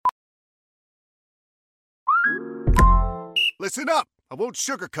Listen up. I won't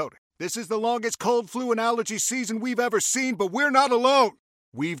sugarcoat it. This is the longest cold, flu, and allergy season we've ever seen, but we're not alone.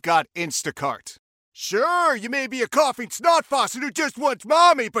 We've got Instacart. Sure, you may be a coughing snot faucet who just wants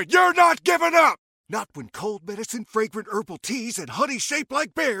mommy, but you're not giving up. Not when cold medicine, fragrant herbal teas, and honey shaped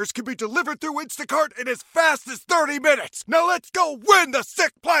like bears can be delivered through Instacart in as fast as 30 minutes. Now let's go win the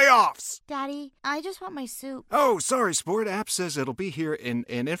sick playoffs. Daddy, I just want my soup. Oh, sorry, Sport. App says it'll be here in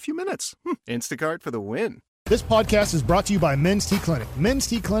a few minutes. Instacart for the win. This podcast is brought to you by Men's T Clinic. Men's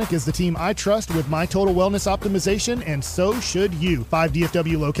T Clinic is the team I trust with my total wellness optimization, and so should you. 5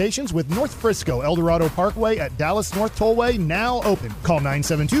 DFW locations with North Frisco, El Dorado Parkway at Dallas North Tollway now open. Call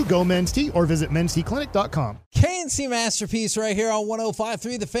 972-GO-MEN'S-T or visit mensteclinic.com. K&C Masterpiece right here on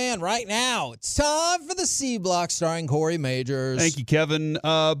 105.3 The Fan right now. It's time for the CBlock starring Corey Majors. Thank you, Kevin.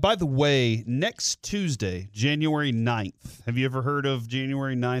 By the way, next Tuesday, January 9th. Have you ever heard of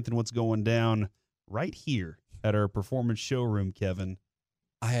January 9th and what's going down right here at our performance showroom, Kevin?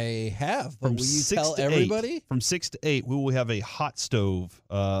 I have, but will you tell everybody? From 6 to 8, we will have a hot stove.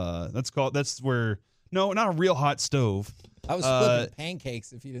 That's where, no, not a real hot stove. I was flipping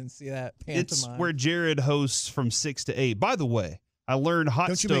pancakes if you didn't see that pantomime. It's where Jared hosts from 6 to 8. By the way, I learned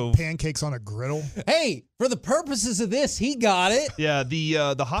hot stove. Don't you make pancakes on a griddle? Hey, for the purposes of this, he got it. Yeah,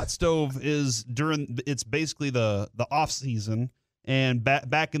 the hot stove is it's basically the off season. And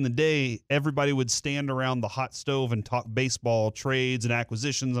back in the day, everybody would stand around the hot stove and talk baseball trades and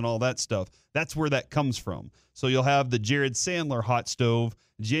acquisitions and all that stuff. That's where that comes from. So you'll have the Jared Sandler hot stove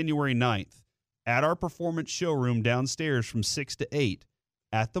January 9th at our performance showroom downstairs from 6 to 8.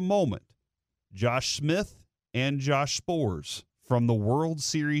 At the moment, Josh Smith and Josh Spores from the World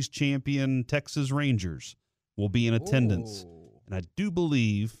Series champion Texas Rangers will be in attendance. Ooh. And I do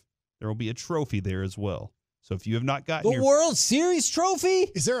believe there will be a trophy there as well. So if you have not gotten the World Series trophy,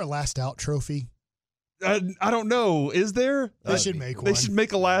 is there a last out trophy? I don't know. Is there? They should make one. They should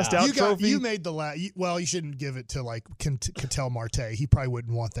make a last out trophy. You made the last. Well, you shouldn't give it to like Ketel Marte. He probably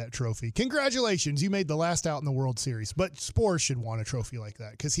wouldn't want that trophy. Congratulations, you made the last out in the World Series. But Spores should want a trophy like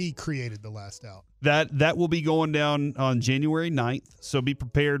that because he created the last out. That will be going down on January 9th. So be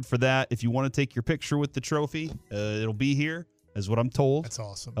prepared for that. If you want to take your picture with the trophy, it'll be here. Is what I'm told. That's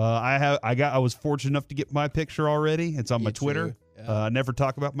awesome. I was fortunate enough to get my picture already. It's on my Twitter. Yeah. I never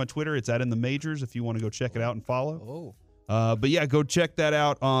talk about my Twitter. It's in the majors if you want to go check it out and follow. But yeah, go check that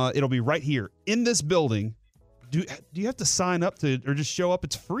out. It'll be right here in this building. Do you have to sign up to or just show up?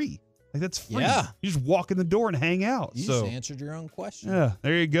 It's free. Like that's free. Yeah. You just walk in the door and hang out. You just answered your own question. Yeah,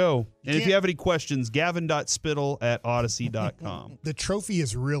 there you go. And if you have any questions, gavin.spittle@odyssey.com. The trophy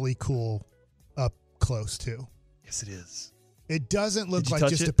is really cool up close too. Yes, it is. It doesn't look like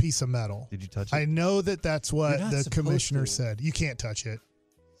just a piece of metal. Did you touch it? I know that's what the commissioner said. You can't touch it.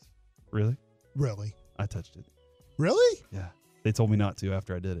 Really? Really? I touched it. Really? Yeah. They told me not to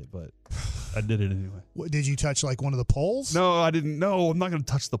after I did it, but I did it anyway. What, did you touch like one of the poles? No, I didn't. No, I'm not going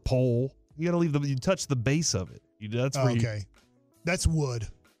to touch the pole. You got to you touch the base of it. Okay. That's wood.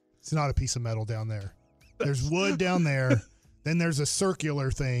 It's not a piece of metal down there. There's wood down there. Then there's a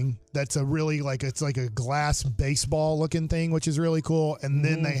circular thing that's a really it's like a glass baseball looking thing, which is really cool. And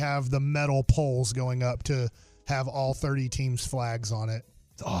then they have the metal poles going up to have all 30 teams' flags on it.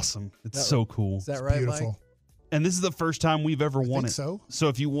 It's awesome. It's so cool. Is that right, beautiful. Mike? And this is the first time we've ever won it. So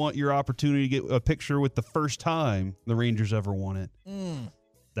if you want your opportunity to get a picture with the first time the Rangers ever won it,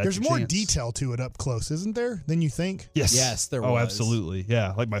 there's more detail to it up close, isn't there, than you think? Yes, there was. Oh, absolutely.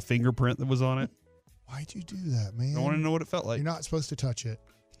 Yeah, like my fingerprint that was on it. Why'd you do that, man? I want to know what it felt like. You're not supposed to touch it.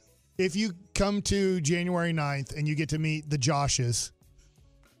 If you come to January 9th and you get to meet the Joshes,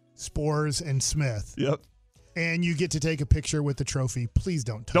 Spores and Smith. Yep. And you get to take a picture with the trophy, please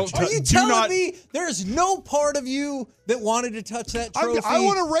don't touch it. Are you telling me there's no part of you that wanted to touch that trophy? I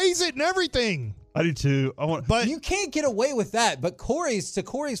want to raise it and everything. I do too. But you can't get away with that. But to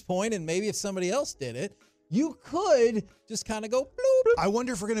Corey's point, and maybe if somebody else did it, you could just kind of go bloop. I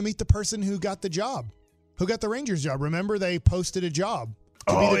wonder if we're going to meet the person who got the job. Who got the Rangers job? Remember, they posted a job.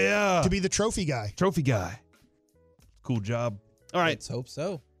 To be the trophy guy. Trophy guy. Cool job. All right. Let's hope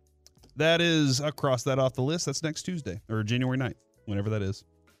so. That is, I'll cross that off the list. That's next Tuesday or January 9th, whenever that is.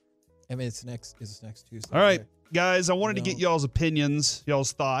 I mean, it's next Tuesday. All right, guys, I wanted to get y'all's opinions,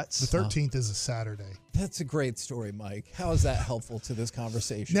 y'all's thoughts. The 13th is a Saturday. That's a great story, Mike. How is that helpful to this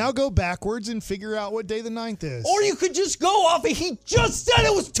conversation? Now go backwards and figure out what day the 9th is. Or you could just go off of, he just said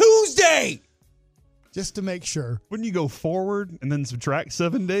it was Tuesday. Just to make sure. Wouldn't you go forward and then subtract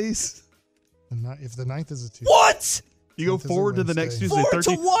 7 days? If the 9th is a Tuesday. What? You go forward to the next Tuesday. Forward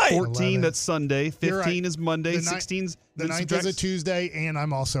 13, to what? 14, 11. That's Sunday. 15 right. is Monday. 16's the 9th is a Tuesday, and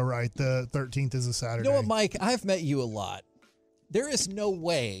I'm also right. The 13th is a Saturday. You know what, Mike? I've met you a lot. there is no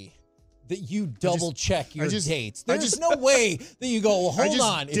way that you double check your dates. I There's no way that you go, well, hold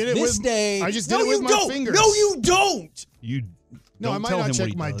on, it's this day. I just did it with my fingers. No, you don't. No, I might not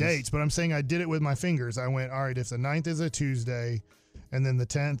check my dates, but I'm saying I did it with my fingers. I went, all right, if the 9th is a Tuesday, and then the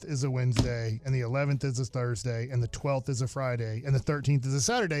 10th is a Wednesday, and the 11th is a Thursday, and the 12th is a Friday, and the 13th is a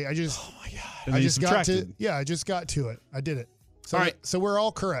Saturday, I just got to it. I did it. So, all right. So we're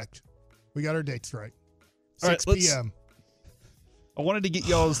all correct. We got our dates right. 6 right, p.m. I wanted to get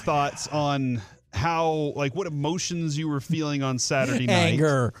y'all's thoughts on how, like, what emotions you were feeling on Saturday night.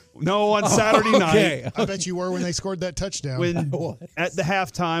 Anger. No, on Saturday night. I bet you were when they scored that touchdown. When at the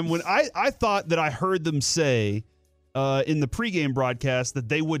halftime, when I thought that I heard them say in the pregame broadcast that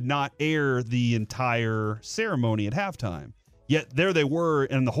they would not air the entire ceremony at halftime. Yet there they were,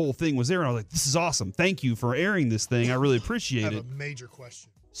 and the whole thing was there, and I was like, this is awesome. Thank you for airing this thing. I really appreciate it. I have a major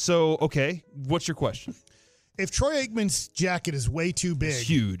question. So, okay, what's your question? If Troy Aikman's jacket is way too big, it's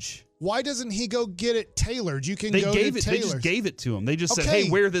huge. Why doesn't he go get it tailored? You can go to Taylor's. They just gave it to him. They just said, hey,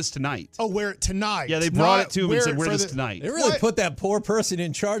 wear this tonight. Oh, wear it tonight. Yeah, they brought it to him and said, wear this tonight. They really put that poor person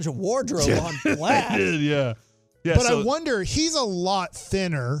in charge of wardrobe on blast. They did, yeah. But I wonder, he's a lot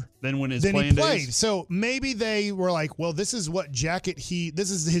thinner than when he played. So maybe they were like, well, this is what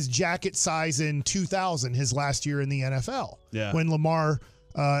this is his jacket size in 2000, his last year in the NFL. Yeah. When LeVar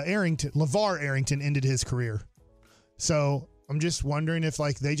Arrington ended his career. So I'm just wondering if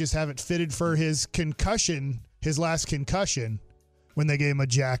they just haven't fitted for his last concussion, when they gave him a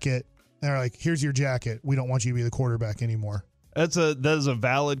jacket. They're like, here's your jacket. We don't want you to be the quarterback anymore. That is a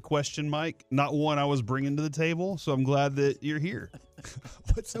valid question, Mike. Not one I was bringing to the table, so I'm glad that you're here.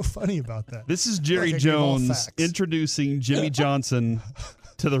 What's so funny about that? This is Jerry Jones introducing Jimmy Johnson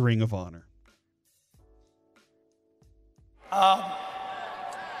to the Ring of Honor.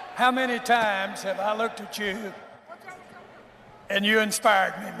 How many times have I looked at you and you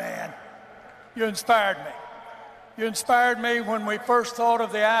inspired me, man? You inspired me. You inspired me when we first thought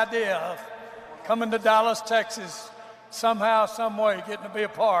of the idea of coming to Dallas, Texas, somehow, some way getting to be a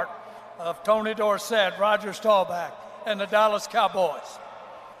part of Tony Dorsett, Roger Staubach, and the Dallas Cowboys.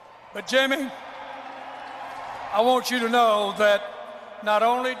 But Jimmy, I want you to know that not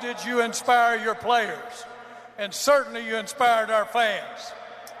only did you inspire your players, and certainly you inspired our fans.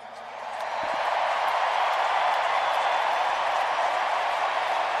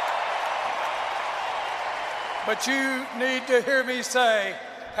 But you need to hear me say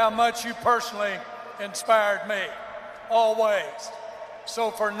how much you personally inspired me, always. So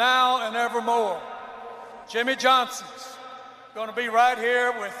for now and evermore, Jimmy Johnson's going to be right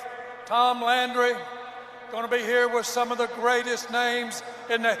here with Tom Landry, going to be here with some of the greatest names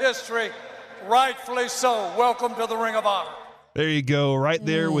in the history, rightfully so. Welcome to the Ring of Honor. There you go, right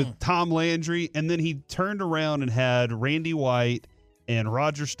there with Tom Landry. And then he turned around and had Randy White and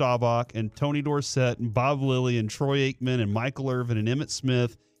Roger Staubach and Tony Dorsett and Bob Lilly and Troy Aikman and Michael Irvin and Emmitt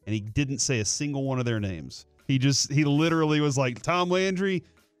Smith, and he didn't say a single one of their names. He literally was like, Tom Landry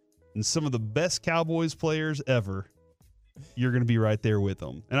and some of the best Cowboys players ever, you're going to be right there with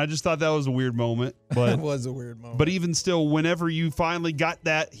them. And I just thought that was a weird moment. But it was a weird moment. But even still, whenever you finally got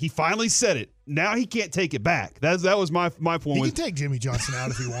that, he finally said it. Now he can't take it back. That was my point. He can take Jimmy Johnson out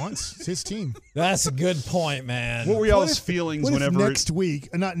if he wants. It's his team. That's a good point, man. What were y'all's feelings whenever next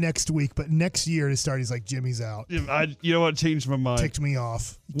week, not next week, but next year to start, he's like, Jimmy's out. You know what? Changed my mind. Ticked me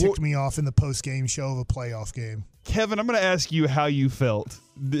off. Ticked me off in the post-game show of a playoff game. Kevin, I'm going to ask you how you felt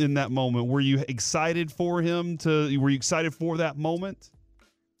in that moment. Were you excited for him were you excited for that moment?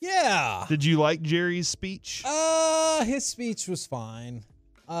 Yeah. Did you like Jerry's speech? His speech was fine.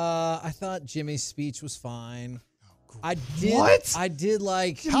 I thought Jimmy's speech was fine. I did. What? I did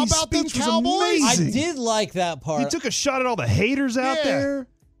like. How about them Cowboys? I did like that part. He took a shot at all the haters out there.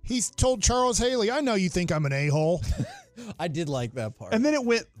 He's told Charles Haley, I know you think I'm an a-hole. I did like that part. And then it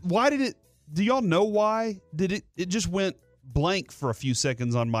went, do y'all know why? It just went blank for a few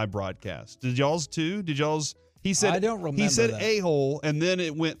seconds on my broadcast. Did y'all's too? He said, I don't remember. He said that. A-hole, and then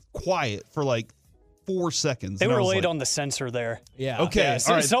it went quiet for like 4 seconds. They were late on the sensor there. Yeah. Okay. Yeah,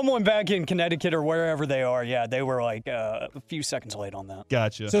 so all right. someone back in Connecticut or wherever they are, they were like a few seconds late on that.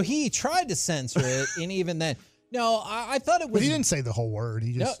 Gotcha. So he tried to censor it, and even then, no, I thought it was. But he didn't say the whole word.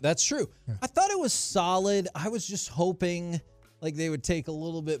 No, that's true. Yeah. I thought it was solid. I was just hoping they would take a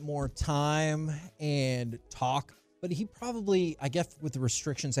little bit more time and talk. But he probably, I guess, with the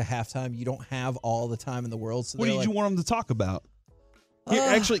restrictions at halftime, you don't have all the time in the world. So what did you want him to talk about? Here,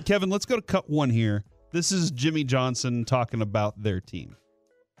 actually, Kevin, let's go to cut one here. This is Jimmy Johnson talking about their team.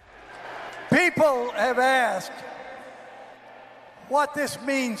 People have asked what this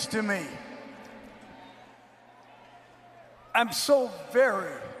means to me. I'm so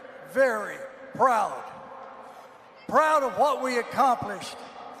very, very proud of what we accomplished.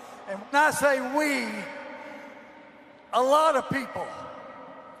 And when I say we, a lot of people,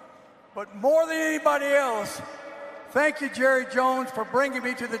 but more than anybody else, thank you, Jerry Jones, for bringing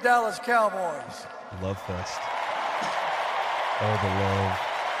me to the Dallas Cowboys. Love Fest. All the love.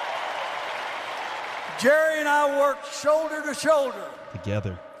 Jerry and I worked shoulder to shoulder.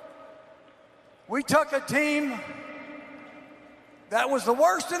 Together. We took a team that was the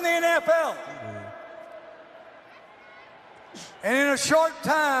worst in the NFL. And in a short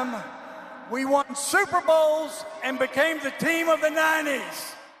time, we won Super Bowls and became the team of the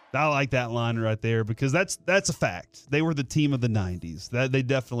 90s. I like that line right there because that's a fact. They were the team of the 90s. That they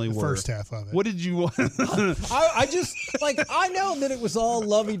definitely were. First half of it. What did you want? I just, I know that it was all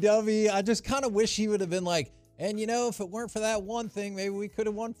lovey-dovey. I just kind of wish he would have been like, and if it weren't for that one thing, maybe we could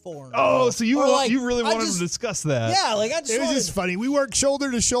have won 4. Oh, so you really wanted to discuss that? Yeah, it was just funny. We worked shoulder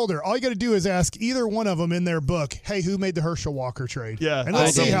to shoulder. All you got to do is ask either one of them in their book, hey, who made the Herschel Walker trade? Yeah. And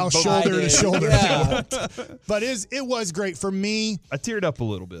let's see how shoulder to shoulder they worked. But it was great. For me, I teared up a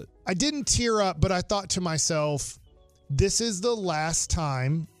little bit. I didn't tear up, but I thought to myself, this is the last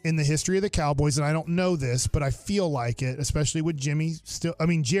time in the history of the Cowboys, and I don't know this, but I feel like it, especially with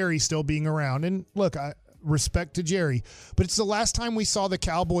Jerry still being around. And look, respect to Jerry, but it's the last time we saw the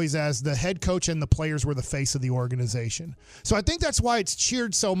Cowboys as the head coach and the players were the face of the organization. So I think that's why it's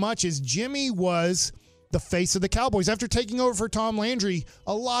cheered so much is Jimmy was the face of the Cowboys. After taking over for Tom Landry,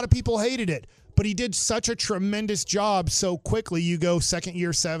 a lot of people hated it, but he did such a tremendous job so quickly. You go second year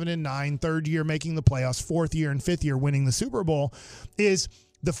 7-9, third year making the playoffs, fourth year and fifth year winning the Super Bowl. Is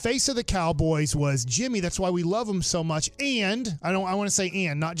the face of the Cowboys was Jimmy. That's why we love him so much. And I want to say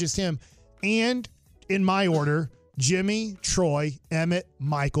and, not just him. And in my order, Jimmy, Troy, Emmett,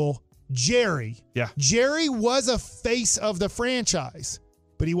 Michael, Jerry. Yeah. Jerry was a face of the franchise,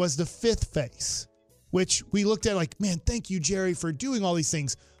 but he was the fifth face, which we looked at like, man, thank you, Jerry, for doing all these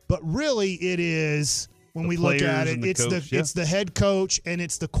things. But really it is, when we look at it, it's the head coach and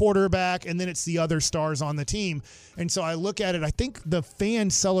it's the quarterback and then it's the other stars on the team. And so I look at it, I think the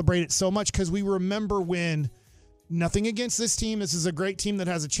fans celebrate it so much because we remember when. Nothing against this team. This is a great team that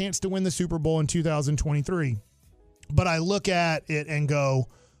has a chance to win the Super Bowl in 2023. But I look at it and go,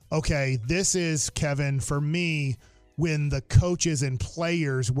 okay, this is, Kevin, for me, when the coaches and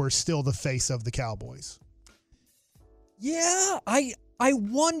players were still the face of the Cowboys. Yeah, I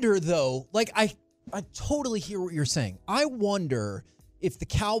wonder, though, I totally hear what you're saying. I wonder if the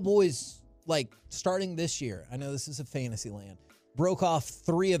Cowboys, starting this year, I know this is a fantasy land, broke off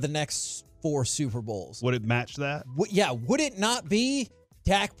 3 of the next 4 Super Bowls. Would it match that? Would it not be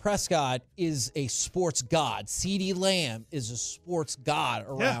Dak Prescott is a sports god? CeeDee Lamb is a sports god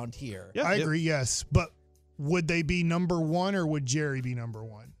around here. Yeah, I agree, yes. But would they be number 1 or would Jerry be number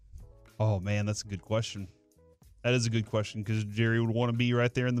 1? Oh, man, that's a good question. That is a good question because Jerry would want to be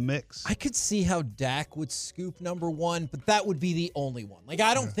right there in the mix. I could see how Dak would scoop number 1, but that would be the only one.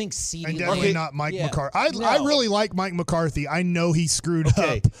 I don't think CeeDee and definitely not Mike McCarthy. I really like Mike McCarthy. I know he screwed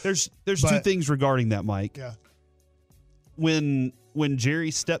up. There's 2 things regarding that, Mike. Yeah. When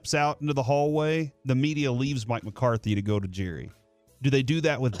Jerry steps out into the hallway, the media leaves Mike McCarthy to go to Jerry. Do they do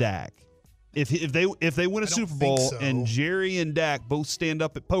that with Dak? If they win a Super Bowl and Jerry and Dak both stand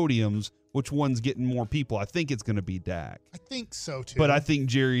up at podiums, which one's getting more people? I think it's going to be Dak. I think so, too. But I think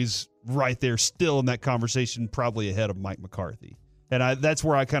Jerry's right there still in that conversation, probably ahead of Mike McCarthy. And that's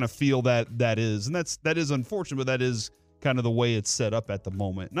where I kind of feel that is. And that is unfortunate, but that is kind of the way it's set up at the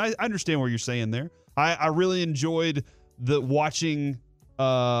moment. And I understand what you're saying there. I really enjoyed watching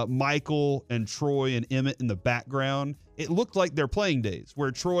Michael and Troy and Emmett in the background. It looked like their playing days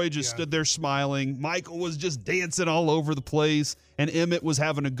where Troy just stood there smiling. Michael was just dancing all over the place, and Emmett was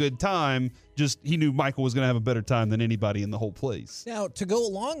having a good time. He knew Michael was going to have a better time than anybody in the whole place. Now, to go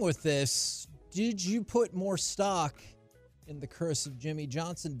along with this, did you put more stock in the curse of Jimmy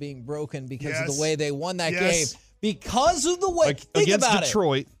Johnson being broken because of the way they won that game? Because of the way, think against about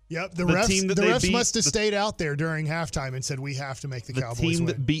Detroit. Yep, the refs must have stayed out there during halftime and said, we have to make the Cowboys win. The team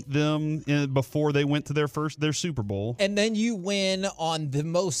that beat them before they went to their Super Bowl. And then you win on the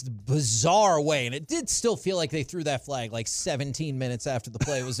most bizarre way. And it did still feel like they threw that flag 17 minutes after the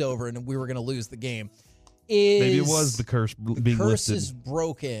play was over and we were going to lose the game. Maybe it was the curse being lifted. The curse is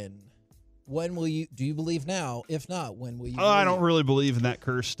broken. When will you? Do you believe now? If not, when will you? I don't really believe in that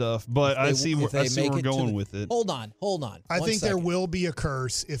curse stuff, but I see where we're going with it. Hold on. I think there will be a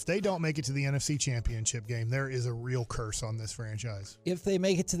curse if they don't make it to the NFC Championship game. There is a real curse on this franchise. If they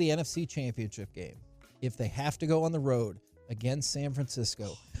make it to the NFC Championship game, if they have to go on the road against San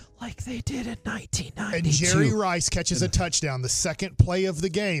Francisco, like they did in 1992. And Jerry Rice catches a touchdown, the second play of the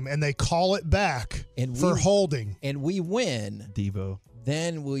game, and they call it back for holding. And we win. Devo.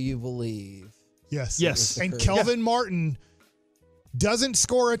 Then will you believe? Yes. And Kelvin Martin doesn't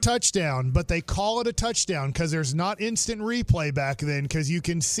score a touchdown, but they call it a touchdown because there's not instant replay back then because you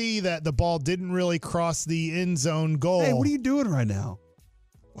can see that the ball didn't really cross the end zone goal. Hey, what are you doing right now?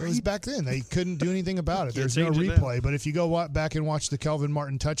 It was back then. They couldn't do anything about it. There's no replay. But if you go back and watch the Kelvin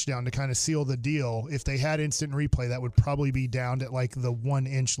Martin touchdown to kind of seal the deal, if they had instant replay, that would probably be down at like the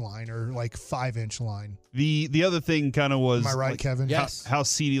 1-inch line or like 5-inch line. The other thing kind of was, am I right, Kevin? Yes. How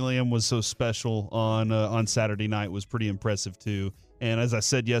CeeDee Lamb was so special on Saturday night was pretty impressive too. And as I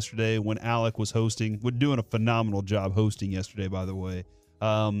said yesterday, when Alec was hosting, we're doing a phenomenal job hosting yesterday, by the way.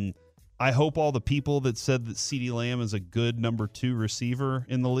 I hope all the people that said that CeeDee Lamb is a good number 2 receiver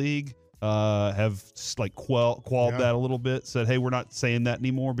in the league have just like qualled that a little bit. Said, hey, we're not saying that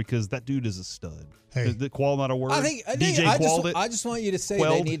anymore because that dude is a stud. Hey, is qual not a word? I think I just want you to say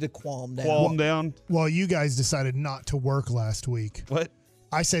they need to qualm down. Qualm down. Well, you guys decided not to work last week. What?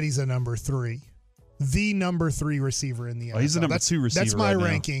 I said he's a number 3. The number 3 receiver in the NFL. Oh, he's a number 2 receiver. That's my right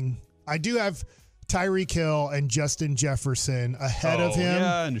ranking. I do have Tyreek Hill and Justin Jefferson ahead of him.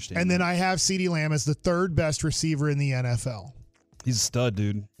 Yeah, I understand. And then I have CeeDee Lamb as the 3rd best receiver in the NFL. He's a stud,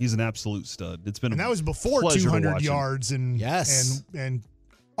 dude. He's an absolute stud. It's been and that was before 200 yards and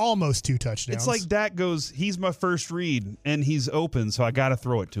almost 2 touchdowns. It's like Dak goes, he's my first read, and he's open, so I got to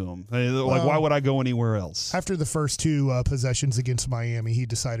throw it to him. Like, why would I go anywhere else? After the first 2 possessions against Miami, he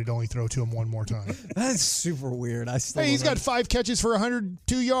decided to only throw to him one more time. That's super weird. He's got 5 catches for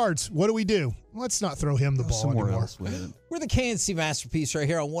 102 yards. What do we do? Let's not throw him the ball somewhere anymore. else with it. We're the K&C Masterpiece right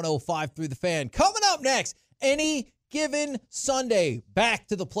here on 105 through the Fan. Coming up next, any given Sunday, back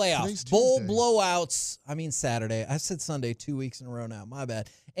to the playoffs. Bowl blowouts. I mean Saturday. I said Sunday 2 weeks in a row now. My bad.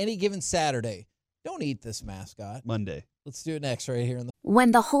 Any given Saturday. Don't eat this mascot. Monday. Let's do it next right here.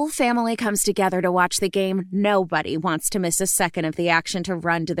 When the whole family comes together to watch the game, nobody wants to miss a second of the action to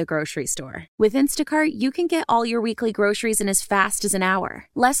run to the grocery store. With Instacart, you can get all your weekly groceries in as fast as an hour.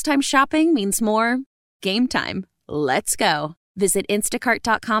 Less time shopping means more game time. Let's go. Visit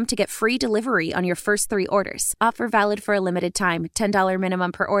instacart.com to get free delivery on your first 3 orders. Offer valid for a limited time. $10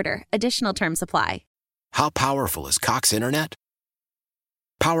 minimum per order. Additional terms apply. How powerful is Cox Internet?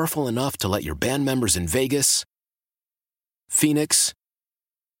 Powerful enough to let your band members in Vegas, Phoenix,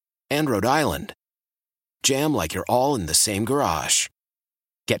 and Rhode Island jam like you're all in the same garage.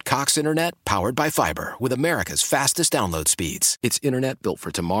 Get Cox Internet powered by fiber with America's fastest download speeds. It's internet built for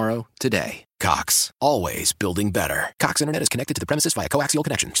tomorrow, today. Cox, always building better. Cox Internet is connected to the premises via coaxial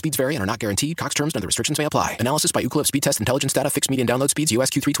connection. Speeds vary and are not guaranteed. Cox terms and other restrictions may apply. Analysis by Ookla Speed Test Intelligence Data. Fixed median download speeds. US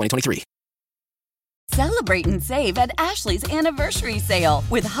Q3 2023. Celebrate and save at Ashley's Anniversary Sale.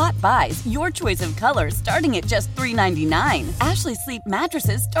 With Hot Buys, your choice of colors starting at just $3.99. Ashley Sleep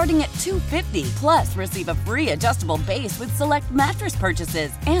mattresses starting at $2.50. Plus, receive a free adjustable base with select mattress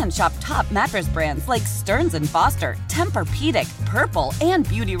purchases. And shop top mattress brands like Stearns & Foster, Tempur-Pedic, Purple, and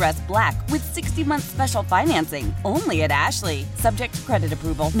Beautyrest Black with 60-month special financing. Only at Ashley. Subject to credit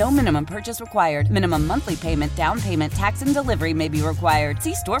approval. No minimum purchase required. Minimum monthly payment, down payment, tax, and delivery may be required.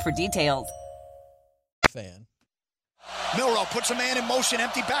 See store for details. Fan. Milroe puts a man in motion,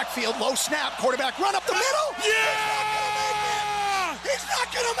 empty backfield, low snap, quarterback run up the middle. Yeah! He's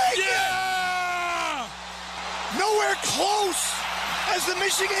not going to make it. Yeah! Nowhere close as the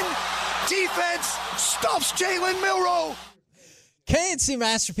Michigan defense stuffs Jalen Milroe. K&C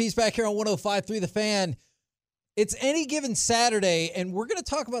Masterpiece back here on 105.3 The Fan. It's any given Saturday, and we're going to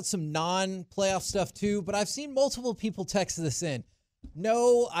talk about some non-playoff stuff too, but I've seen multiple people text this in.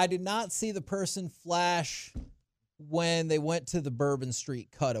 No, I did not see the person flash when they went to the Bourbon Street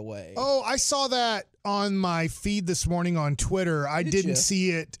cutaway. Oh, I saw that on my feed this morning on Twitter. I didn't see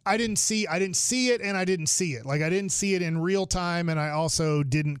it, and I didn't see it. Like, I didn't see it in real time, and I also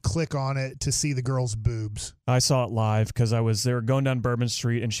didn't click on it to see the girl's boobs. I saw it live because they were going down Bourbon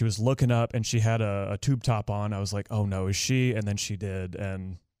Street, and she was looking up, and she had a tube top on. I was like, oh, no, is she? And then she did,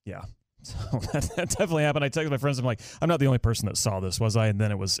 and yeah. So that definitely happened. I texted my friends. I'm like, I'm not the only person that saw this, was I? And then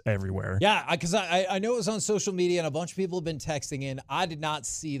it was everywhere. Yeah, because I know it was on social media, and a bunch of people have been texting in. I did not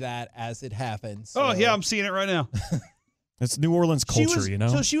see that as it happened. So. Oh, yeah, I'm seeing it right now. It's New Orleans culture, you know?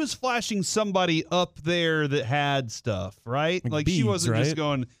 So she was flashing somebody up there that had stuff, right? Like beads, she wasn't right? just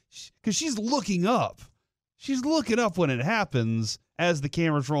going, because she's looking up. She's looking up when it happens as the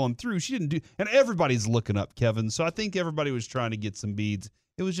camera's rolling through. She didn't do, and everybody's looking up, Kevin. So I think everybody was trying to get some beads.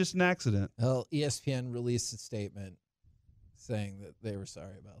 It was just an accident. Well, ESPN released a statement saying that they were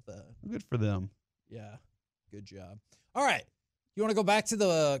sorry about that. Good for them. Yeah, good job. All right, You want to go back to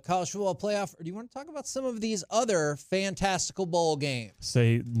the college football playoff, or do you want to talk about some of these other fantastical bowl games?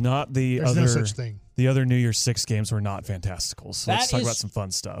 Say not the There's other. no such thing. The other New Year's Six games were not fantastical. So let's talk about some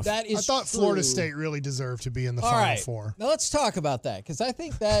fun stuff. That is I thought true. Florida State really deserved to be in the Final Four. Now let's talk about that, because I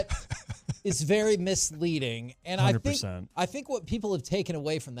think that is very misleading. And 100%. I think what people have taken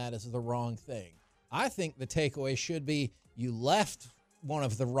away from that is the wrong thing. I think the takeaway should be you left one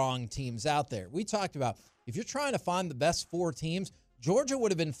of the wrong teams out there. We talked about if you're trying to find the best 4 teams, Georgia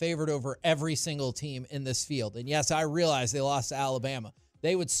would have been favored over every single team in this field. And yes, I realize they lost to Alabama.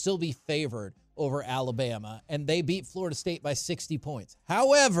 They would still be favored over Alabama, and they beat Florida State by 60 points.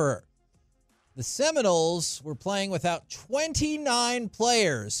 However, the Seminoles were playing without 29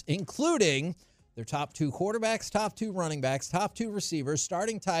 players, including their top 2 quarterbacks, top 2 running backs, top 2 receivers,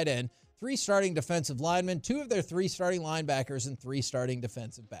 starting tight end, 3 starting defensive linemen, 2 of their 3 starting linebackers, and 3 starting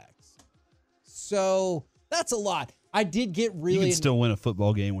defensive backs. So that's a lot. I did get really... You can still win a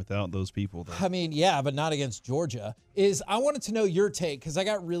football game without those people, though. I mean, yeah, but not against Georgia. I wanted to know your take, because I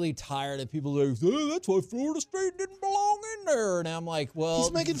got really tired of people like, oh, that's why Florida State didn't belong in there. And I'm like, well...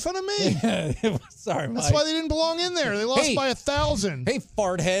 He's making fun of me. Sorry, Mike. That's why they didn't belong in there. They lost by 1,000. Hey,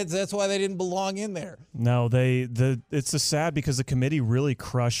 fart heads, that's why they didn't belong in there. No, it's a sad because the committee really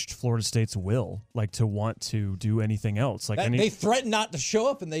crushed Florida State's will, like to want to do anything else. Like they threatened not to show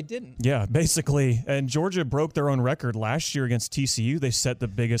up, and they didn't. Yeah, basically. And Georgia broke their own record last year against TCU. They set the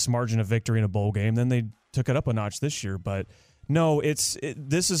biggest margin of victory in a bowl game. Then they took it up a notch this year. But no, this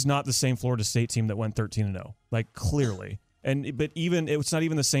is not the same Florida State team that went 13-0, like clearly. But it's not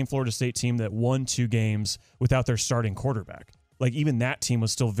even the same Florida State team that won 2 games without their starting quarterback. Like even that team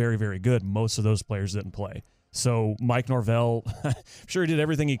was still very, very good. Most of those players didn't play. So Mike Norvell, I'm sure he did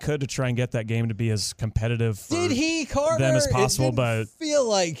everything he could to try and get that game to be as competitive for them as possible. It didn't feel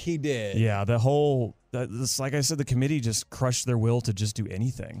like he did. Yeah, like I said, the committee just crushed their will to just do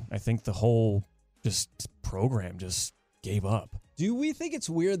anything. I think the whole program just gave up. Do we think it's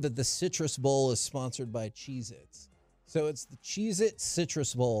weird that the Citrus Bowl is sponsored by Cheez-Its? So it's the Cheez-It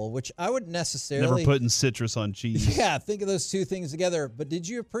Citrus Bowl, which I wouldn't necessarily... Never putting citrus on cheese. Yeah, think of those 2 things together. But did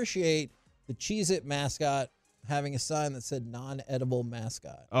you appreciate the Cheez-It mascot having a sign that said non-edible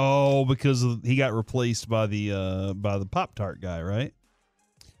mascot? Oh, because he got replaced by the Pop-Tart guy, right?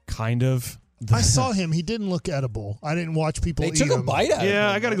 Kind of. I saw him. He didn't look edible. I didn't watch people eat him. They took a bite out of him.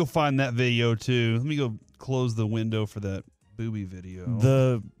 Yeah, I got to go find that video, too. Let me go close the window for that booby video.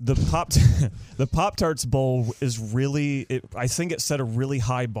 The Pop-Tarts Bowl is really, I think it set a really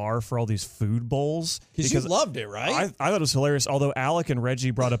high bar for all these food bowls. Because you loved it, right? I thought it was hilarious. Although Alec and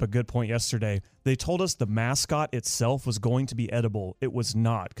Reggie brought up a good point yesterday. They told us the mascot itself was going to be edible. It was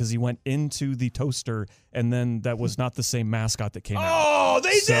not, because he went into the toaster, and then that was not the same mascot that came out. Oh,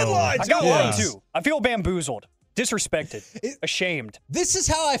 they did lie to us. I got lied to. I feel bamboozled. Disrespected. Ashamed. This is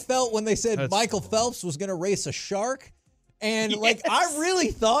how I felt when they said Michael Phelps was going to race a shark. And, I really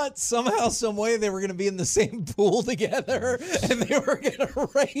thought somehow, some way they were going to be in the same pool together and they were going to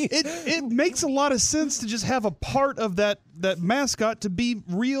race. It makes a lot of sense to just have a part of that mascot to be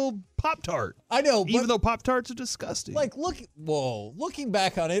real Pop-Tart. I know. Even though Pop-Tarts are disgusting. Looking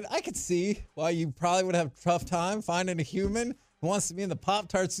back on it, I could see why you probably would have a tough time finding a human who wants to be in the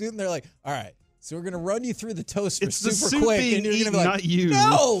Pop-Tart suit. And they're like, all right. So we're going to run you through the toaster super quick. And you're going to be like, not you.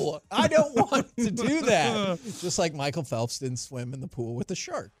 No, I don't want to do that. Just like Michael Phelps didn't swim in the pool with the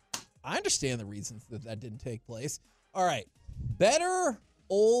shark. I understand the reasons that didn't take place. All right. Better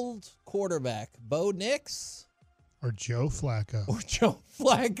old quarterback, Bo Nix? Or Joe Flacco.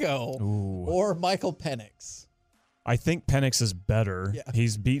 Ooh. Or Michael Penix? I think Penix is better. Yeah.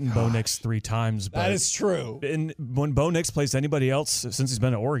 He's beaten Bo Nix 3 times. But that is true. When Bo Nix plays anybody else since he's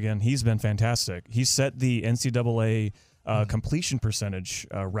been at Oregon, he's been fantastic. He set the NCAA completion percentage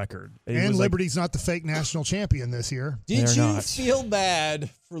record. And Liberty's not the fake national champion this year. Did you feel bad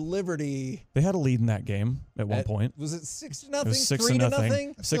for Liberty? They had a lead in that game at one point. Was it 6-0? It was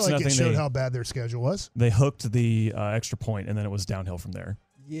 6-0. I feel like it showed how bad their schedule was. They hooked the extra point, and then it was downhill from there.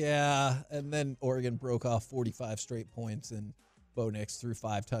 Yeah, and then Oregon broke off 45 straight points, and Bo Nix threw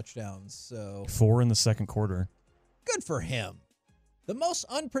 5 touchdowns. So 4 in the second quarter. Good for him. The most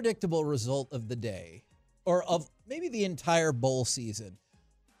unpredictable result of the day, or of maybe the entire bowl season.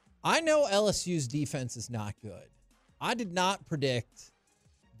 I know LSU's defense is not good. I did not predict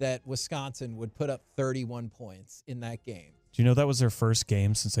that Wisconsin would put up 31 points in that game. Do you know that was their first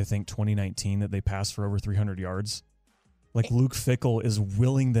game since, I think, 2019 that they passed for over 300 yards? Like, Luke Fickell is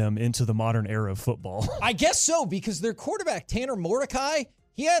willing them into the modern era of football. I guess so, because their quarterback, Tanner Mordecai,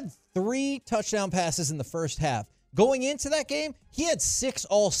 he had 3 touchdown passes in the first half. Going into that game, he had 6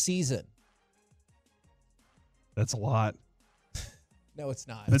 all season. That's a lot. No, it's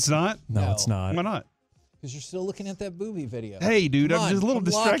not. It's not? No, it's not. Why not? Because you're still looking at that booby video. Hey, dude, Come I'm on, just a little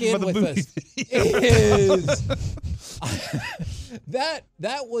come lock distracted by in the with movie us. video.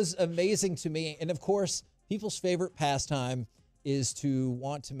 That was amazing to me. And, of course, people's favorite pastime is to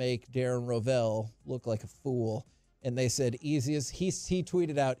want to make Darren Rovell look like a fool. And they said, he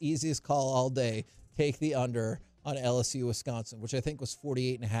tweeted out, easiest call all day, take the under on LSU, Wisconsin, which I think was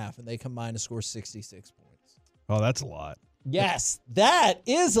 48.5, and they combined to score 66 points. Oh, that's a lot. Yes, that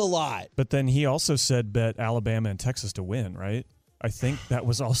is a lot. But then he also said bet Alabama and Texas to win, right? I think that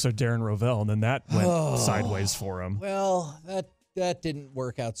was also Darren Rovell, and then that went sideways for him. Well, that didn't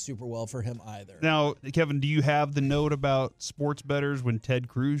work out super well for him either. Now, Kevin, do you have the note about sports bettors when Ted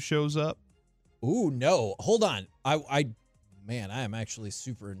Cruz shows up? Ooh, no. Hold on. I am actually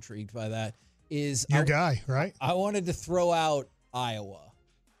super intrigued by that. Your guy, right? I wanted to throw out Iowa.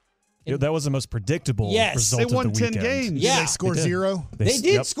 That was the most predictable result they won of the 10 weekend. games. Yeah. Did they score 0? They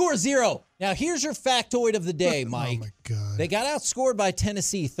did score 0. Now, here's your factoid of the day, Mike. Oh, my God. They got outscored by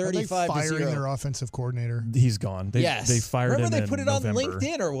Tennessee 35-0. Are they firing their offensive coordinator? He's gone. They fired Remember him they put in it on November.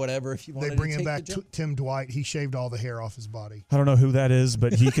 LinkedIn or whatever if you wanted They bring to him take back the Tim Dwight. He shaved all the hair off his body. I don't know who that is,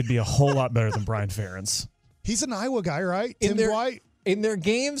 but he could be a whole lot better than Brian Ferentz. He's an Iowa guy, right? Tim Dwight? In their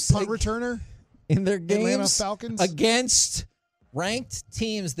games. Punt returner? In their games Atlanta Falcons? against ranked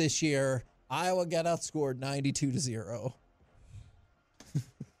teams this year, Iowa got outscored 92-0.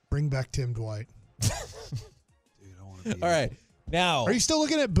 Bring back Tim Dwight. Dude, I want to be All right. Now, are you still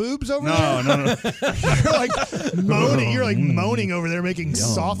looking at boobs over No. there? You're like moaning. You're like moaning over there, making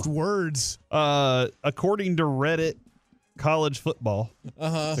soft words. According to Reddit, college football,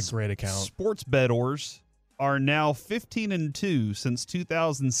 It's a great account. sports bettors are now 15-2 since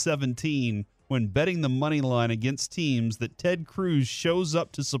 2017 when betting the money line against teams that Ted Cruz shows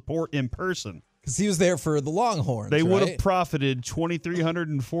up to support in person. because he was there for the Longhorns. They would have right? profited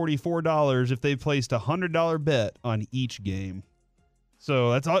 $2,344 if they placed a $100 bet on each game.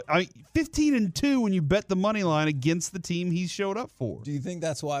 So that's all. 15-2 when you bet the money line against the team he showed up for. Do you think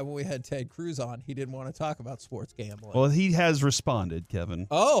that's why when we had Ted Cruz on, he didn't want to talk about sports gambling? Well, he has responded, Kevin.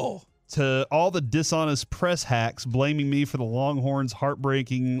 Oh. To all the dishonest press hacks blaming me for the Longhorns'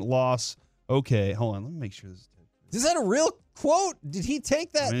 heartbreaking loss. Okay, hold on. Let me make sure this is Ted Cruz. Is that a real quote? Did he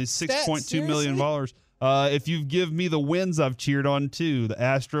take that? I mean, it's stat $6.2 million. seriously? If you give me the wins I've cheered on too, the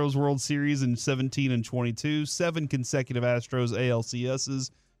Astros World Series in 17 and 22, 7 consecutive Astros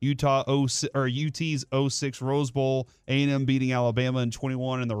ALCSs, UT's 06 Rose Bowl, A&M beating Alabama in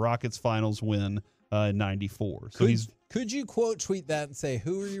 21, and the Rockets finals win in 94. So Could you quote tweet that and say,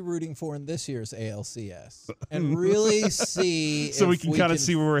 who are you rooting for in this year's ALCS? And really see so if we can kind of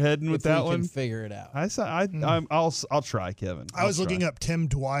see where we're heading with that one. Can figure it out. I'll try, Kevin. I was looking up Tim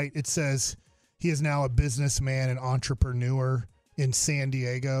Dwight. It says he is now a businessman and entrepreneur in San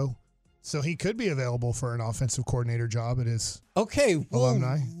Diego. So he could be available for an offensive coordinator job at his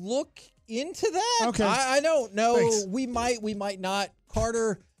alumni. Look into that. Okay. I don't know. Thanks. We might not.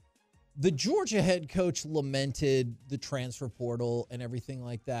 Carter, the Georgia head coach lamented the transfer portal and everything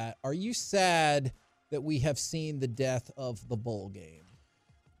like that. Are you sad that we have seen the death of the bowl game?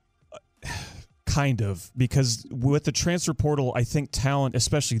 Kind of, because with the transfer portal, I think talent,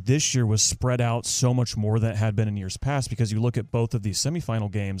 especially this year, was spread out so much more than it had been in years past, because you look at both of these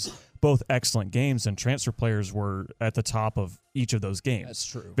semifinal games, both excellent games, and transfer players were at the top of each of those games. That's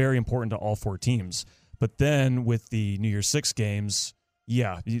true. Very important to all four teams. But then with the New Year's Six games,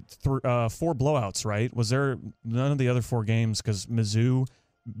 4 blowouts, right? Was there none of the other 4 games because Mizzou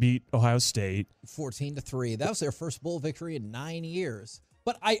beat Ohio State 14-3. That was their first bowl victory in 9 years.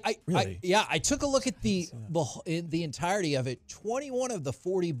 But I took a look at the entirety of it. 21 of the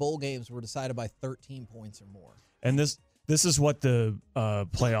 40 bowl games were decided by 13 points or more. And this is what the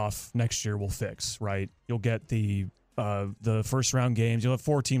playoff next year will fix, right? You'll get the first round games. You'll have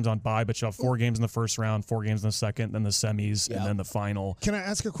 4 teams on bye, but you'll have 4 games in the first round, 4 games in the second, then the semis, and then the final. Can I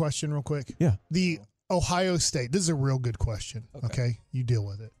ask a question real quick? Yeah. The Ohio State, this is a real good question. Okay? You deal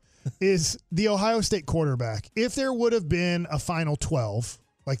with it. Is the Ohio State quarterback, if there would have been a final 12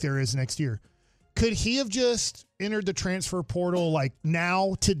 like there is next year, could he have just entered the transfer portal like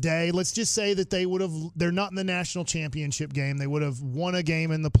now, today? Let's just say that they're not in the national championship game. They would have won a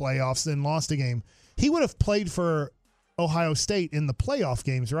game in the playoffs, then lost a game. He would have played for Ohio State in the playoff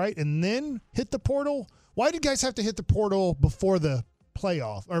games, right? And then hit the portal. Why did guys have to hit the portal before the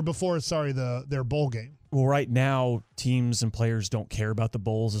playoff or before their bowl game? Well, right now, teams and players don't care about the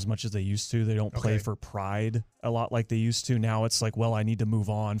bowls as much as they used to. They don't play for pride a lot like they used to. Now it's like, well, I need to move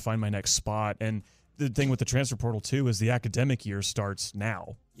on, find my next spot. And the thing with the transfer portal too is the academic year starts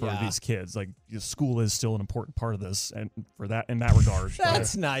now for these kids. Like school is still an important part of this, and for that in that regard.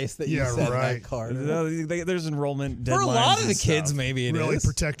 That's nice that you said that, Carter. There's enrollment deadlines for a lot of the stuff. kids. Maybe it really is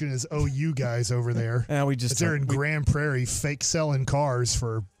protecting his OU guys over there. Yeah, we just they're in Grand Prairie, fake selling cars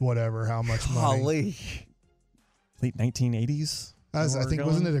for whatever, how much money. Late 1980s. I think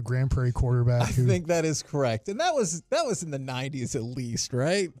wasn't it a Grand Prairie quarterback? I think that is correct, and that was in the 90s at least,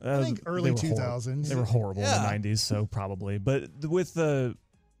 right? I think early 2000s. They were horrible in the 90s, so probably. But with the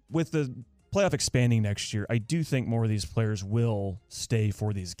playoff expanding next year, I do think more of these players will stay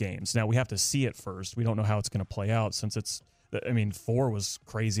for these games. Now we have to see it first. We don't know how it's going to play out since it's. I mean, 4 was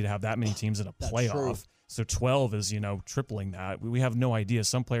crazy to have that many teams in a playoff. True. So 12 is tripling that. We have no idea.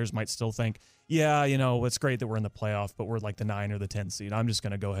 Some players might still think, yeah, it's great that we're in the playoff, but we're like the 9 or the 10 seed. I'm just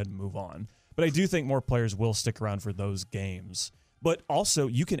going to go ahead and move on. But I do think more players will stick around for those games. But also,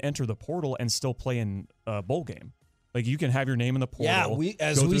 you can enter the portal and still play in a bowl game. Like you can have your name in the portal, go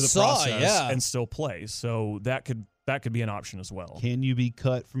through the process, and still play. So that could be an option as well. Can you be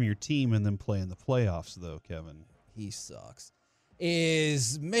cut from your team and then play in the playoffs, though, Kevin? He sucks.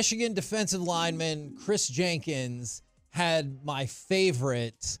 Is Michigan defensive lineman Chris Jenkins had my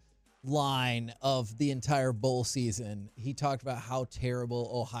favorite line of the entire bowl season. He talked about how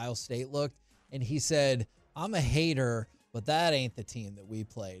terrible Ohio State looked, and he said, I'm a hater, but that ain't the team that we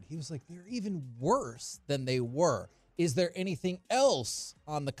played. He was like, they're even worse than they were. Is there anything else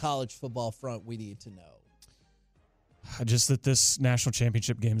on the college football front we need to know? Just that this national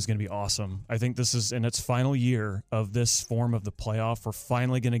championship game is going to be awesome. I think this is in its final year of this form of the playoff. We're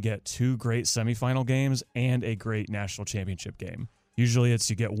finally going to get 2 great semifinal games and a great national championship game. Usually it's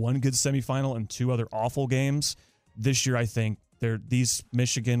you get 1 good semifinal and 2 other awful games. This year, I think these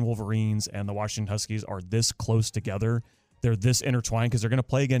Michigan Wolverines and the Washington Huskies are this close together. They're this intertwined because they're going to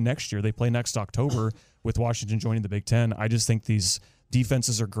play again next year. They play next October with Washington joining the Big Ten. I just think these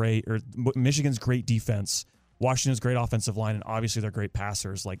defenses are great. Or Michigan's great defense, Washington's great offensive line, and obviously they're great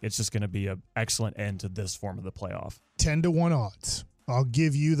passers. Like it's just going to be an excellent end to this form of the playoff. 10-1 odds. I'll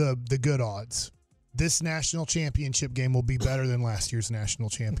give you the good odds. This national championship game will be better than last year's national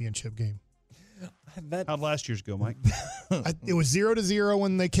championship game. How'd last year's go, Mike? It was 0-0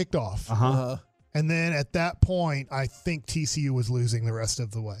 when they kicked off. And then at that point, I think TCU was losing the rest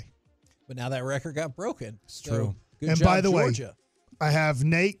of the way. But now that record got broken. It's true. Good and job, by the Georgia. way, I have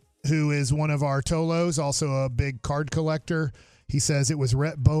Nate, who is one of our Tolos, also a big card collector. He says it was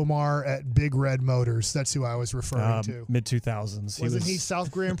Rhett Bomar at Big Red Motors. That's who I was referring to. Mid-2000s. Wasn't he South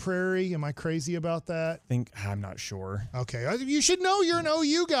Grand Prairie? Am I crazy about that? I'm not sure. Okay. You should know. You're an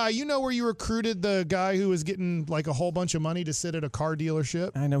OU guy. You know where you recruited the guy who was getting like a whole bunch of money to sit at a car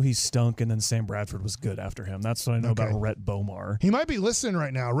dealership? I know he stunk, and then Sam Bradford was good after him. That's what I know about Rhett Bomar. He might be listening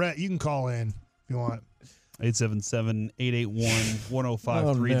right now. Rhett, you can call in if you want.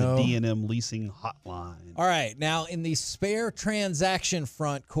 877-881-1053, the D&M Leasing Hotline. All right. Now, in the spare transaction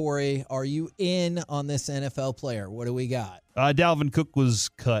front, Corey, are you in on this NFL player? What do we got? Dalvin Cook was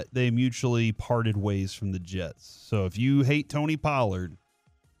cut. They mutually parted ways from the Jets. So if you hate Tony Pollard,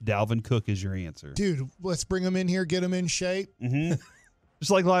 Dalvin Cook is your answer. Dude, let's bring him in here, get him in shape. Mm-hmm. Just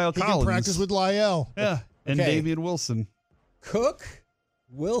like Lyle Collins. He can practice with Lyle. Yeah, and Davian Wilson. Cook,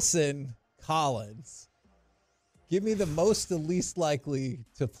 Wilson, Collins. Give me the most, the least likely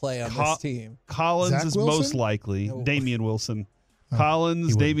to play on this team. Collins Zach is Wilson? most likely. No. Damian Wilson.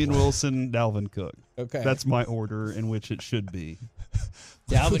 Collins, Damian Wilson, Dalvin Cook. Okay. That's my order in which it should be.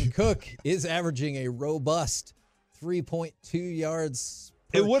 Dalvin Cook is averaging a robust 3.2 yards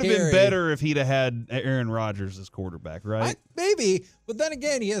per It would have carry. been better if he'd have had Aaron Rodgers as quarterback, right? Maybe, but then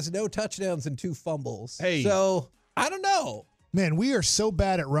again, he has no touchdowns and 2 fumbles. Hey. So, I don't know. Man, we are so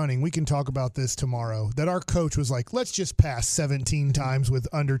bad at running. We can talk about this tomorrow. That our coach was like, let's just pass 17 times with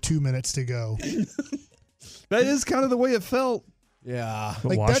under 2 minutes to go. That is kind of the way it felt. Yeah.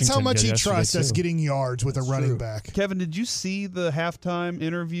 Like that's how much he trusts us getting yards with a running back. Kevin, did you see the halftime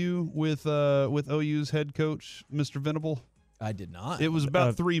interview with OU's head coach, Mr. Venable? I did not. It was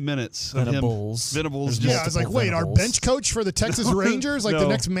about 3 minutes of Venables. him. Venables. Yeah, I was like, wait, our bench coach for the Texas Rangers, like No. the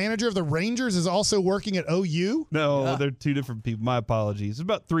next manager of the Rangers, is also working at OU? No, they're 2 different people. My apologies. It's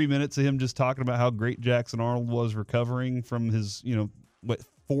about 3 minutes of him just talking about how great Jackson Arnold was recovering from his, 4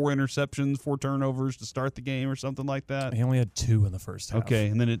 interceptions, 4 turnovers to start the game or something like that. He only had 2 in the first half. Okay,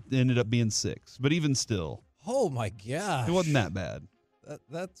 and then it ended up being 6. But even still, Oh, my gosh. it wasn't that bad.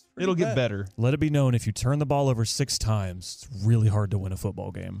 That's It'll pretty get bad. better. Let it be known, if you turn the ball over 6 times, it's really hard to win a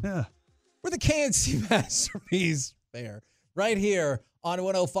football game. Yeah. We're the K&C Masterpiece Fair right here on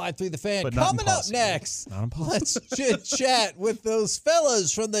 105.3 The Fan. But not Coming up impossible. next, Not impossible. let's chit-chat with those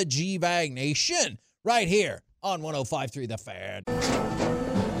fellas from the GBAG Nation right here on 105.3 The Fan.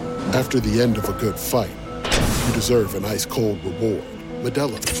 After the end of a good fight, you deserve an ice-cold reward.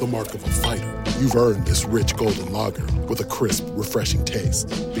 Modelo is the mark of a fighter. You've earned this rich golden lager with a crisp, refreshing taste.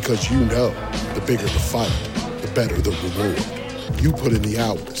 Because you know, the bigger the fight, the better the reward. You put in the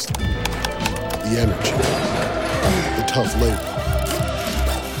hours, the energy, the tough labor.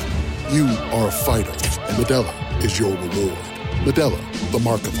 You are a fighter, and Modelo is your reward. Modelo, the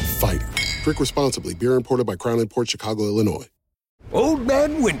mark of a fighter. Drink responsibly. Beer imported by Crown Imports, Chicago, Illinois. Old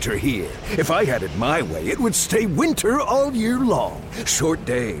Man Winter here. If I had it my way, it would stay winter all year long. Short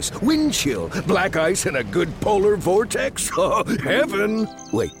days, wind chill, black ice, and a good polar vortex. Oh, heaven.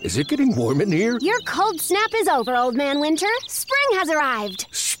 Wait, is it getting warm in here? Your cold snap is over, Old Man Winter. Spring has arrived.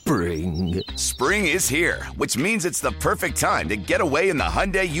 Spring. Spring is here, which means it's the perfect time to get away in the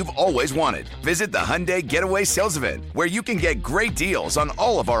Hyundai you've always wanted. Visit the Hyundai Getaway Sales Event, where you can get great deals on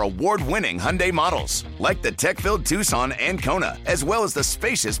all of our award-winning Hyundai models, like the tech-filled Tucson and Kona, as well as the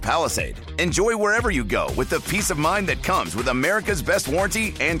spacious Palisade. Enjoy wherever you go with the peace of mind that comes with America's best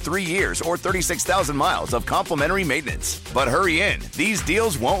warranty and 3 years or 36,000 miles of complimentary maintenance. But hurry in, these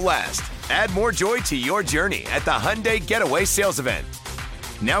deals won't last. Add more joy to your journey at the Hyundai Getaway Sales Event.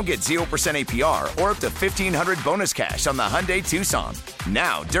 Now get 0% APR or up to $1,500 bonus cash on the Hyundai Tucson.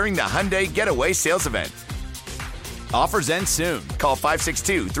 Now, during the Hyundai Getaway Sales Event. Offers end soon. Call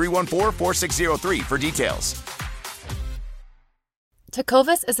 562-314-4603 for details.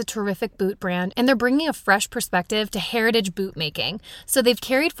 Tecovas is a terrific boot brand, and they're bringing a fresh perspective to heritage boot making. So they've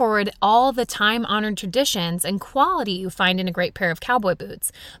carried forward all the time-honored traditions and quality you find in a great pair of cowboy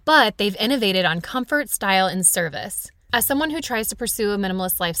boots, but they've innovated on comfort, style, and service. As someone who tries to pursue a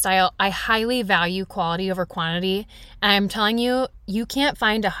minimalist lifestyle, I highly value quality over quantity, and I'm telling you, you can't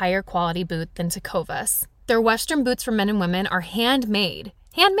find a higher quality boot than Tecovas. Their Western boots for men and women are handmade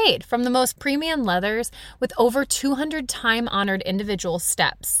from the most premium leathers with over 200 time-honored individual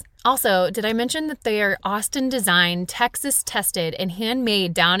steps. Also, did I mention that they are Austin-designed, Texas-tested, and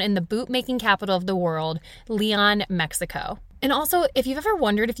handmade down in the boot-making capital of the world, Leon, Mexico? And also, if you've ever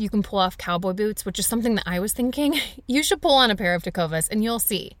wondered if you can pull off cowboy boots, which is something that I was thinking, you should pull on a pair of Tecovas and you'll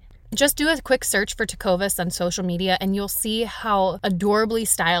see. Just do a quick search for Tecovas on social media and you'll see how adorably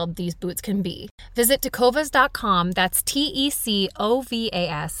styled these boots can be. Visit tecovas.com, that's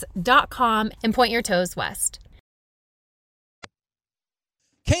TECOVAS.com, and point your toes west.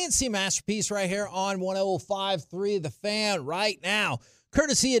 K&C Masterpiece right here on 105.3 The Fan right now.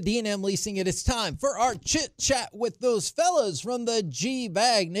 Courtesy of D&M Leasing, it is time for our chit-chat with those fellas from the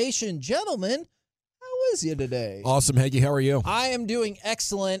GBAG Nation. Gentlemen, how is you today? Awesome, Heggie. How are you? I am doing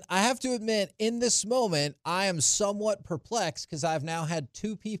excellent. I have to admit, in this moment, I am somewhat perplexed because I've now had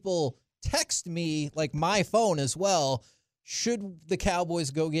two people text me, like my phone as well, should the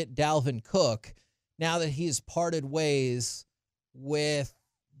Cowboys go get Dalvin Cook now that he's parted ways with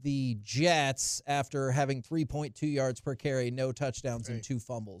the Jets after having 3.2 yards per carry, no touchdowns, and 2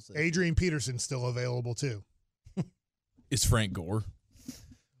 fumbles. Adrian Peterson's still available, too. Is Frank Gore?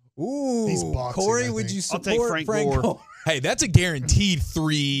 Ooh, he's boxing, Corey, would you support I'll take Frank Gore? Hey, that's a guaranteed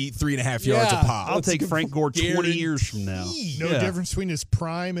 3.5 yards a pop. I'll take Frank Gore 20 years from now. No difference between his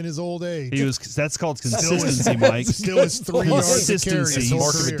prime and his old age. That's called consistency, Mike. Still is 3 yards a carry.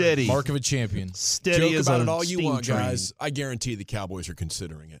 Steady. Mark of a champion. Steady. Joke as about a it all you steam want, train. guys. I guarantee the Cowboys are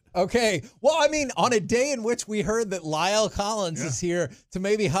considering it. Okay. Well, I mean, on a day in which we heard that Lyle Collins is here to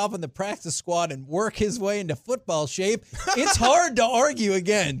maybe hop in the practice squad and work his way into football shape, it's hard to argue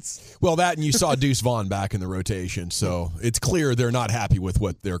against. Well, that and you saw Deuce Vaughn back in the rotation, so it's clear they're not happy with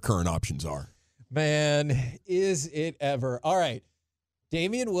what their current options are. Man, is it ever. All right.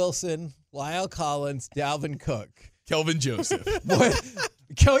 Damian Wilson, Lyle Collins, Dalvin Cook. Kelvin Joseph.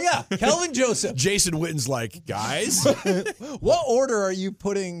 Kelvin Joseph. Jason Witten's like, guys. What order are you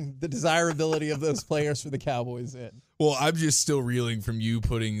putting the desirability of those players for the Cowboys in? Well, I'm just still reeling from you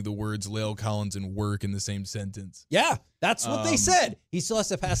putting the words Lyle Collins and work in the same sentence. Yeah, that's what they said. He still has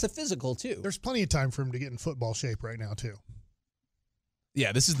to pass a physical, too. There's plenty of time for him to get in football shape right now, too.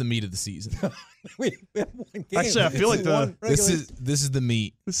 Yeah, this is the meat of the season. we have one game. Actually, I feel like this is the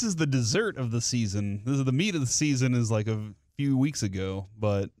meat. This is the dessert of the season. This is the meat of the season is like a few weeks ago,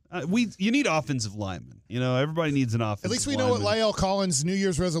 but you need offensive linemen. You know, everybody needs an offensive. At least we lineman. know what Lyle Collins' New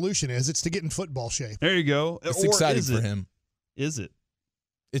Year's resolution is. It's to get in football shape. There you go. It's exciting for him. Is it?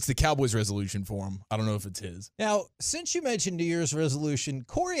 It's the Cowboys' resolution for him. I don't know if it's his. Now, since you mentioned New Year's resolution,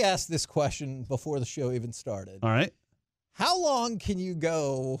 Corey asked this question before the show even started. All right. How long can you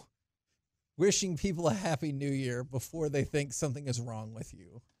go wishing people a happy new year before they think something is wrong with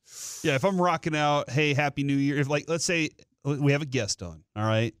you? Yeah, if I'm rocking out, hey, happy new year. If, like, let's say we have a guest on, all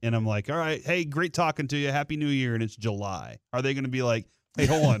right? And I'm like, all right, hey, great talking to you. Happy New Year. And it's July. Are they going to be like, hey,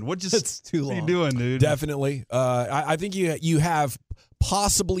 hold on. It's too long. What are you doing, dude? Definitely. I think you have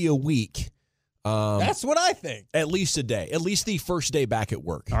possibly a week. That's what I think. At least a day. At least the first day back at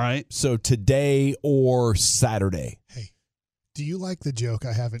work. All right. So today or Saturday. Hey, do you like the joke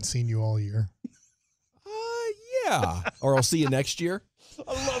I haven't seen you all year? Yeah. Or I'll see you next year.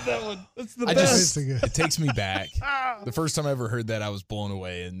 I love that one. That's the best. best. It takes me back. The first time I ever heard that, I was blown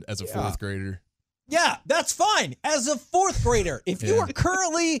away and as a fourth grader. Yeah, that's fine. As a fourth grader, if you are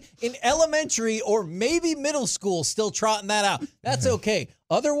currently in elementary or maybe middle school still trotting that out, that's okay.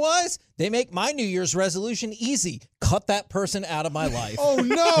 Otherwise, they make my New Year's resolution easy. Cut that person out of my life. Oh,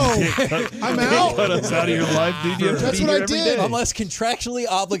 no. I'm out. Cut us out of your life, dude. You have to That's be what here I every did. day. Unless contractually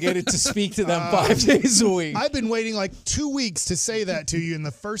obligated to speak to them 5 days a week. I've been waiting like 2 weeks to say that to you, and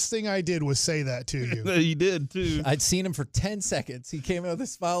the first thing I did was say that to you. You did, too. I'd seen him for 10 seconds. He came out with a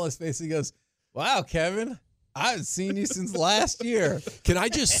smile on his face. He goes, wow, Kevin, I haven't seen you since last year. Can I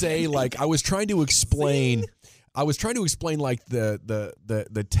just say, like, I was trying to explain like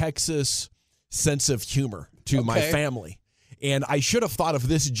the Texas sense of humor to my family. And I should have thought of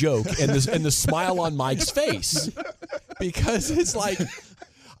this joke and the smile on Mike's face, because it's like,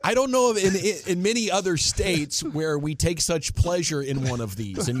 I don't know of in many other states where we take such pleasure in one of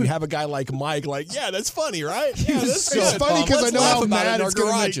these, and you have a guy like Mike, like, yeah, that's funny, right? Yeah, that's It's good. funny because I Let's know laugh how about it mad in it's our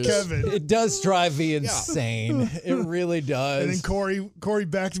going to make garages. Kevin. It does drive me insane. It really does. And then Corey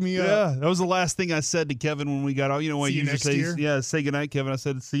backed me up. Yeah, that was the last thing I said to Kevin when we got out. You know what See you you next say? year? Yeah, say goodnight, Kevin. I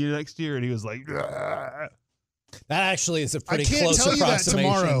said, see you next year. And he was like, "Ugh." That actually is a pretty I can't close tell you that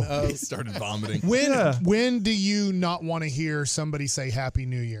approximation. tomorrow. He started vomiting. When do you not want to hear somebody say Happy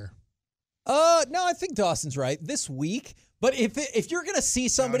New Year? No, I think Dawson's right. This week. But if you're going to see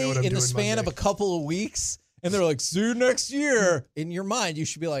somebody what I'm in the doing span Monday. of a couple of weeks and they're like, see you next year, in your mind, you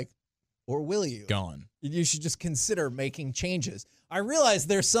should be like, or will you? Gone. You should just consider making changes. I realize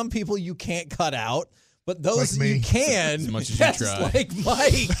there's some people you can't cut out, but those Like me. you can. As much as you That's try. like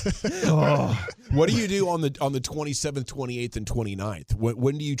Mike. What do you do on the 27th, 28th, and 29th?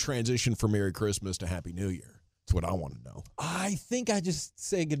 When do you transition from Merry Christmas to Happy New Year? That's what I want to know. I think I just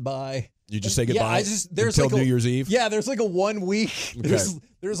say goodbye. You just say goodbye Yeah, there's until like New Year's Eve? Yeah, there's like a 1 week. Okay.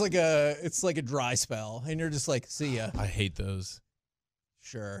 There's like it's like a dry spell, and you're just like, see ya. I hate those.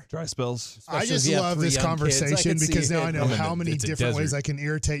 Sure. Dry spells. I Especially just if you have love 3 this young kids. I conversation can see because now it. I know how many it's a different ways desert. I can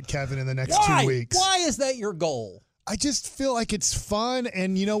irritate Kevin in the next Why? 2 weeks. Why is that your goal? I just feel like it's fun,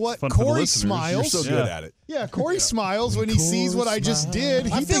 and you know what? Fun for the Corey listeners. smiles. You're so good at it. Yeah, Corey smiles when he sees what I just did.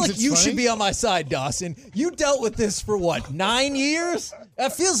 He I feel thinks like it's you funny. should be on my side, Dawson. You dealt with this for what, 9 years?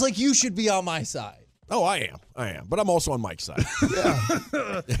 That feels like you should be on my side. Oh, I am. But I'm also on Mike's side.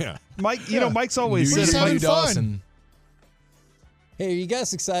 Yeah. Mike, you know, Mike's always We're said just it. having you, fun. Dawson. Hey, are you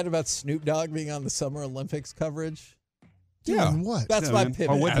guys excited about Snoop Dogg being on the Summer Olympics coverage? Doing what? That's Yeah, my man. pivot.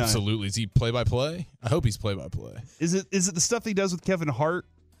 Or would not. Absolutely. Is he play-by-play? I hope he's play-by-play. Is it the stuff he does with Kevin Hart?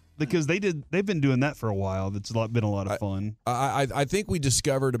 Because they've been doing that for a while. That's been a lot of fun. I think we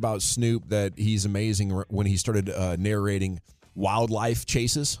discovered about Snoop that he's amazing when he started narrating wildlife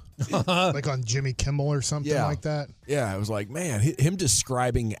chases. Like on Jimmy Kimmel or something Yeah. like that. Yeah, I was like, man, him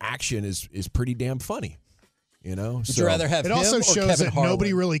describing action is pretty damn funny. You know? Would you rather have It him also or shows Kevin that Harlan?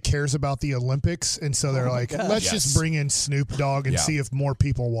 nobody really cares about the Olympics, and so they're like, gosh. let's Yes. just bring in Snoop Dogg and Yeah. see if more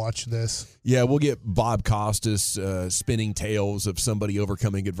people watch this. Yeah, we'll get Bob Costas spinning tales of somebody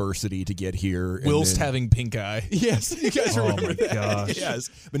overcoming adversity to get here. and Whilst then- having pink eye. Yes, you guys Oh remember my that? gosh. Yes,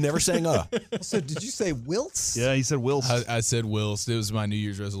 but never saying So did you say Wilts? Yeah, he said Will. I said whilst. It was my New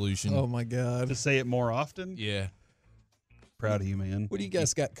Year's resolution. Oh, my God. To say it more often. Yeah. Proud of you, man. What do you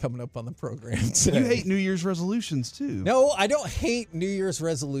guys got coming up on the program today? You hate New Year's resolutions too. No, I don't hate New Year's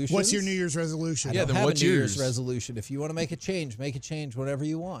resolutions. What's your New Year's resolution? I Yeah, don't then have what's a New Year's yours? resolution. If you want to make a change, whatever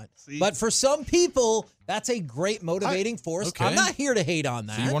you want. See? But for some people, that's a great motivating force. okay. I'm not here to hate on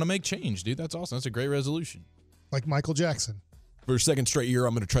that. So you want to make change, dude. That's awesome. That's a great resolution. Like Michael Jackson. For a second straight year,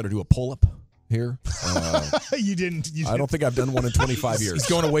 I'm going to try to do a pull-up here. You didn't. I don't think I've done one in 25 years. He's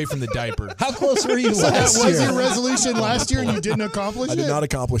going away from the diaper. How close were you So that last was year? your resolution last year and you didn't accomplish it? I did not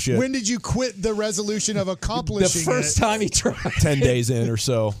accomplish it. When did you quit the resolution of The accomplishing first it? time he tried. 10 days in or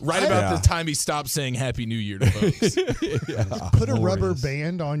so. Right about the time he stopped saying Happy New Year to folks. Put a rubber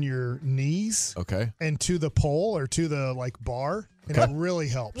band on your knees Okay. and to the pole or to the bar, and Okay. it really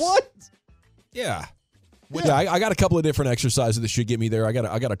helps. What? Yeah. Yeah, I got a couple of different exercises that should get me there. I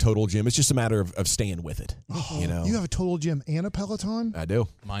got a total gym. It's just a matter of staying with it. You know, You have a total gym and a Peloton? I do.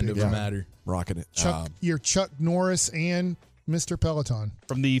 Mind over matter. Rocking it. You're Chuck Norris and Mr. Peloton.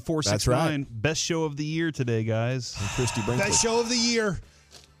 From the 469, best show of the year today, guys. And Christy Brinkley. Best show of the year.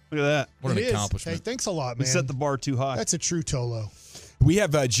 Look at that. What an It is. accomplishment. Hey, thanks a lot, We man. set the bar too high. That's a true Tolo. We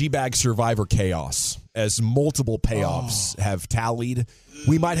have GBAG Survivor Chaos as multiple payoffs have tallied.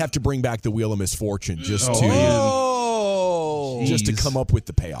 We might have to bring back the Wheel of Misfortune just to come up with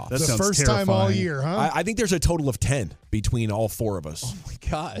the payoffs. That the sounds first terrifying. time all year, huh? I think there's a total of 10 between all four of us. Oh my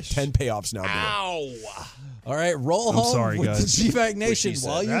gosh. 10 payoffs now. Ow. All right, roll I'm home sorry, with guys. the GBAG Nation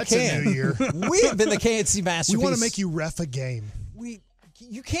while you That's can. a new year. We have been the K&C Masterpiece. We want to make you ref a game.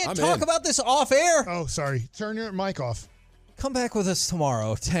 You can't I'm talk in. about this off air. Oh, sorry. Turn your mic off. Come back with us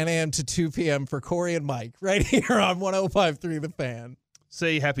tomorrow, 10 a.m. to 2 p.m. for Corey and Mike, right here on 105.3 The Fan.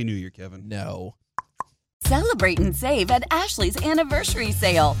 Say Happy New Year, Kevin. No. Celebrate and save at Ashley's Anniversary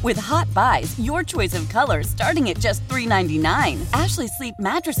Sale. With Hot Buys, your choice of colors starting at just $3.99. Ashley Sleep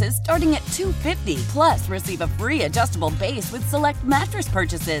mattresses starting at $2.50. Plus, receive a free adjustable base with select mattress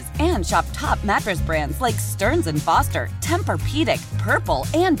purchases. And shop top mattress brands like Stearns & Foster, Tempur-Pedic, Purple,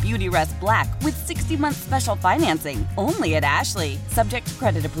 and Beautyrest Black with 60-month special financing. Only at Ashley. Subject to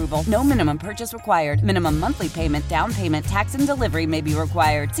credit approval. No minimum purchase required. Minimum monthly payment, down payment, tax, and delivery may be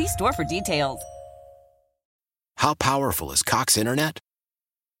required. See store for details. How powerful is Cox Internet?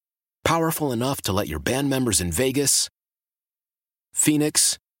 Powerful enough to let your band members in Vegas,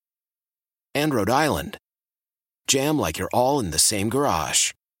 Phoenix, and Rhode Island jam like you're all in the same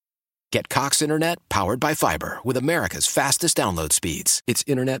garage. Get Cox Internet powered by fiber with America's fastest download speeds. It's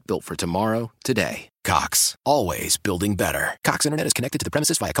internet built for tomorrow, today. Cox, always building better. Cox Internet is connected to the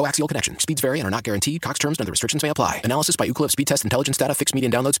premises via coaxial connection. Speeds vary and are not guaranteed. Cox terms and other restrictions may apply. Analysis by Ookla of Speed Test Intelligence Data. Fixed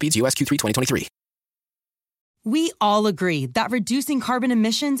median download speeds. US Q3 2023. We all agree that reducing carbon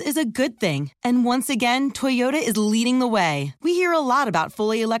emissions is a good thing. And once again, Toyota is leading the way. We hear a lot about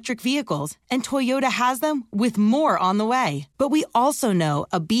fully electric vehicles, and Toyota has them with more on the way. But we also know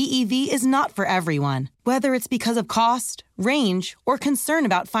a BEV is not for everyone, whether it's because of cost, range, or concern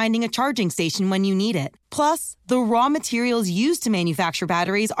about finding a charging station when you need it. Plus, the raw materials used to manufacture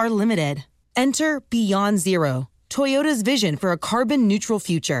batteries are limited. Enter Beyond Zero, Toyota's vision for a carbon-neutral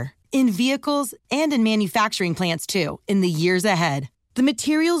future. In vehicles and in manufacturing plants, too, in the years ahead. The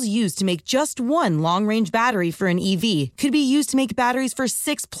materials used to make just one long-range battery for an EV could be used to make batteries for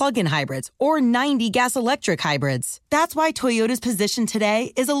 6 plug-in hybrids or 90 gas-electric hybrids. That's why Toyota's position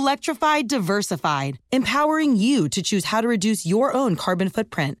today is electrified, diversified, empowering you to choose how to reduce your own carbon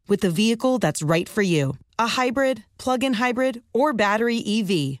footprint with the vehicle that's right for you. A hybrid, plug-in hybrid, or battery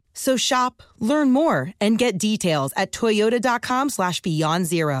EV. So shop, learn more, and get details at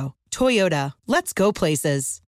toyota.com/beyondzero. Toyota, let's go places.